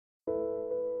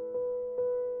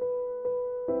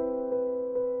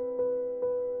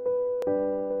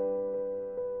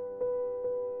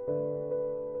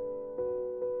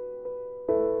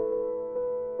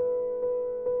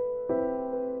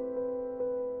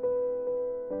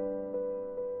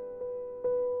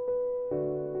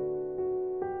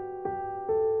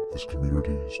This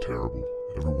community is terrible.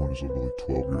 Everyone is only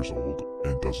 12 years old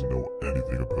and doesn't know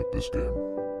anything about this game.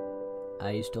 I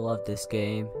used to love this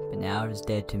game, but now it is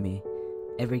dead to me.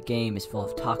 Every game is full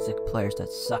of toxic players that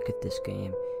suck at this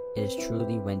game. It has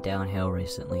truly went downhill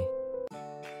recently.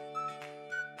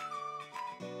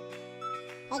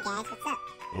 Hey guys, what's up?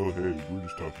 Oh hey, we're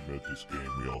just talking about this game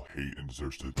we all hate and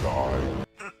deserves to die.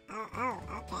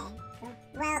 Okay.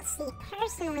 Well, see,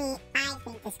 personally, I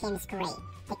think this game is great.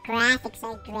 The graphics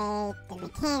are great, the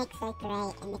mechanics are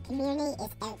great, and the community is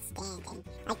outstanding.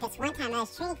 Like this one time I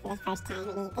was trading for the first time,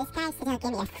 and this guy said he'll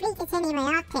give me a free titanium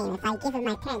octane if I give him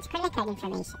my parents' credit card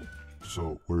information.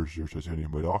 So, where's your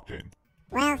titanium octane?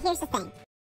 Well, here's the thing.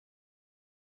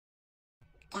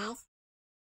 Guys?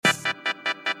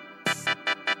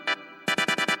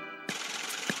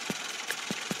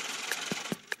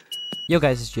 Yo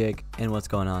guys, it's Jig, and what's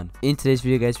going on? In today's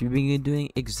video guys, we'll be doing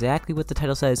exactly what the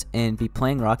title says and be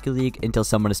playing Rocket League until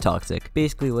someone is toxic.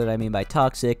 Basically what I mean by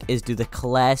toxic is do the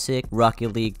classic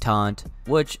Rocket League taunt,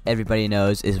 which everybody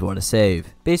knows is what a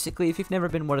save. Basically, if you've never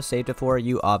been what a save before,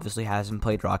 you obviously hasn't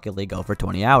played Rocket League over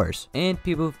 20 hours. And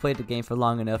people who've played the game for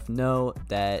long enough know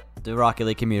that the Rocket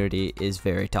League community is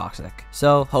very toxic.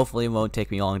 So hopefully it won't take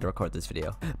me long to record this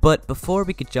video. But before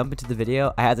we could jump into the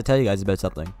video, I have to tell you guys about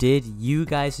something. Did you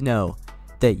guys know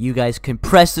that you guys can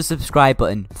press the subscribe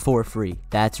button for free?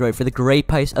 That's right, for the great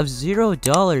price of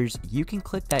 $0, you can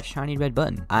click that shiny red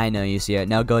button. I know you see it.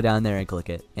 Now go down there and click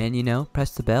it. And you know,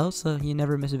 press the bell so you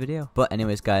never miss a video. But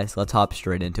anyways guys, let's hop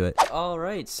straight into it.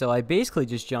 Alright, so I basically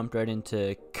just jumped right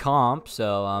into comp,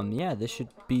 so yeah, this should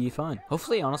be fun.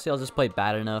 Hopefully, honestly, I'll just play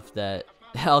bad enough that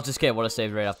I'll just get what a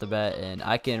save right off the bat and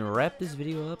I can wrap this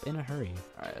video up in a hurry.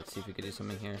 Alright, let's see if we can do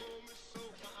something here.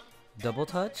 Double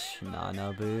touch? Nah,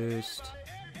 no boost.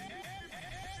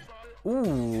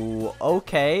 Ooh,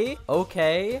 okay.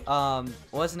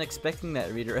 Wasn't expecting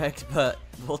that redirect, but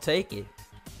we'll take it.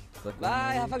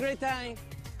 Bye, have a great time.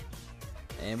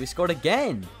 And we scored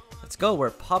again. Let's go, we're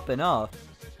popping off.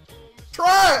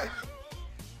 Try!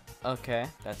 Okay,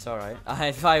 that's alright.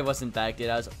 If I wasn't back, dude,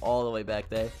 I was all the way back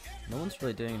there. No one's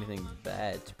really doing anything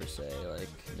bad, per se, like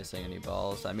missing any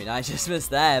balls. I mean, I just missed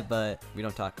that, but we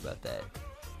don't talk about that.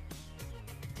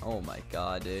 Oh my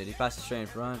god, dude. He passed it straight in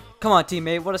front. Come on,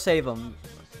 teammate. What a save him.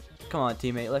 Come on,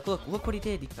 teammate. Like, look what he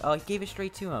did. He gave it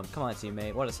straight to him. Come on,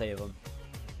 teammate. What a save him.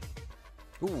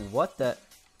 Ooh, what the?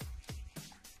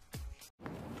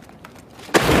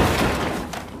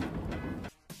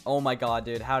 Oh my god,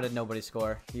 dude. How did nobody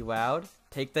score? He wowed.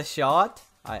 Take the shot.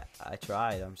 I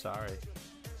tried. I'm sorry.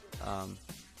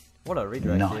 What a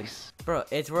redirect, nice. Dude. Bro,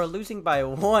 we're losing by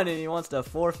 1 and he wants to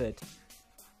forfeit.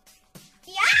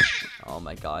 Oh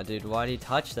my god, dude, why did he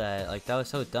touch that? Like, that was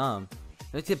so dumb.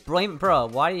 Let's get blame, bro.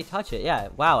 Why did he touch it? Yeah,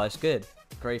 wow, that's good.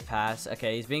 Great pass.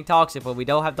 Okay, he's being toxic, but we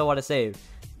don't have the what to save.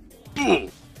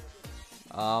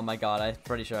 Oh my god, I'm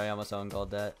pretty sure I almost own gold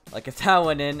that. Like, if that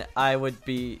went in, I would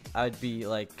be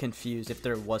like confused if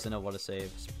there wasn't a what to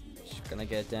save. Just gonna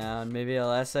get down. Maybe a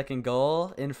last second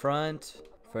goal in front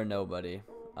for nobody.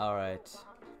 All right.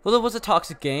 Well, it was a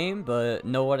toxic game, but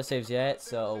no what to saves yet,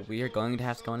 so we are going to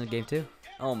have to go into game 2.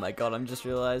 Oh my god, I'm just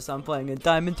realized I'm playing in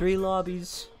Diamond 3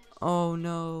 lobbies. Oh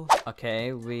no.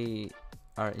 Okay, we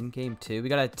are in game 2. We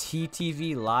got a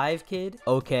TTV live kid.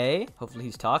 Okay. Hopefully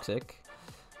he's toxic.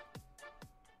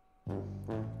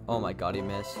 Oh my god, he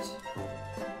missed.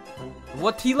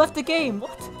 What? He left the game.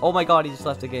 What? Oh my god, he just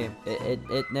left the game.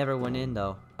 It never went in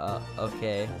though.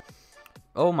 Okay.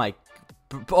 Oh my.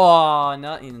 Oh,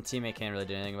 not even teammate can't really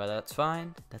do anything about that. That's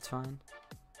fine. That's fine.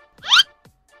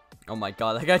 Oh my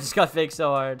god, that guy just got faked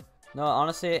so hard. No,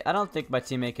 honestly, I don't think my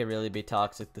teammate can really be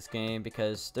toxic this game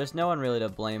because there's no one really to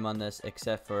blame on this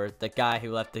except for the guy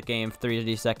who left the game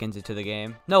 30 seconds into the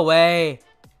game. No way!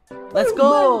 Let's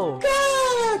go!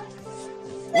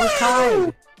 We're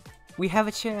tied! We have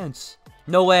a chance.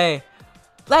 No way!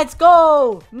 Let's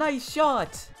go! Nice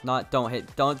shot!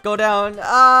 Don't go down!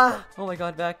 Ah! Oh my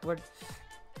god, backward.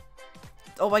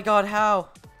 Oh my god, how?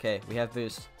 Okay, we have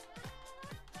boost.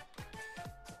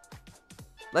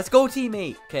 Let's go,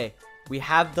 teammate. Okay, we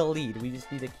have the lead. We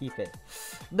just need to keep it.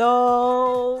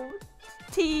 No,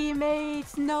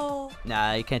 teammates, no.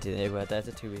 Nah, you can't do anything about that.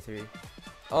 It's a 2v3.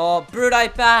 Oh, Brute, I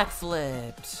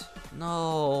backflipped.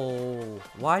 No.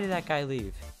 Why did that guy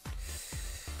leave?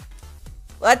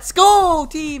 Let's go,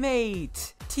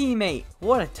 teammate. Teammate,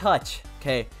 what a touch.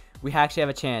 Okay, we actually have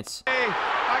a chance.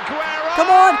 Come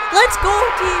on, let's go,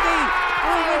 teammate.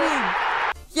 We're winning.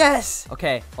 Yes!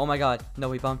 Okay. Oh my god. No,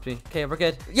 he bumped me. Okay, we're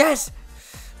good. Yes!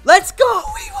 Let's go.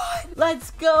 We won.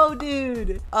 Let's go,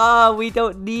 dude. We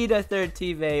don't need a third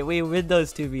teammate. We win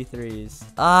those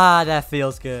 2v3s. That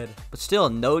feels good. But still,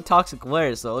 no toxic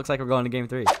players, so it looks like we're going to game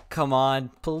 3. Come on.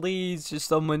 Please, just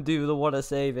someone do the water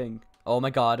saving. Oh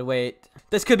my god, wait.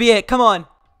 This could be it. Come on.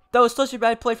 That was such a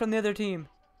bad play from the other team.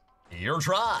 Your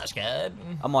trash, kid.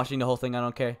 I'm watching the whole thing. I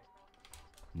don't care.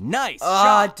 Nice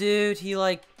shot. Dude, he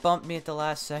like bumped me at the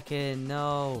last second.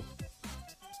 No.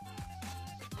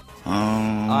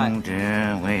 Oh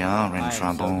dear, we are in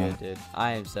trouble. I am so good, dude.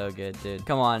 I am so good, dude.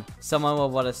 Come on. Someone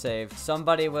will want to save.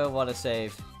 Somebody will want to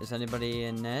save. Is anybody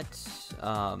in it?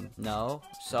 No.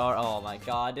 Sorry. Oh my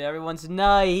god, dude. Everyone's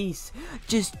nice.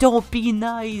 Just don't be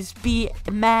nice. Be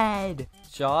mad.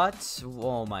 Shots.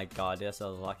 Oh my god, dude. That's the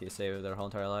luckiest save of their whole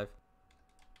entire life.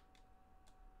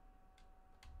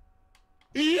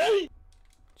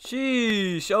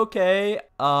 Sheesh. Okay.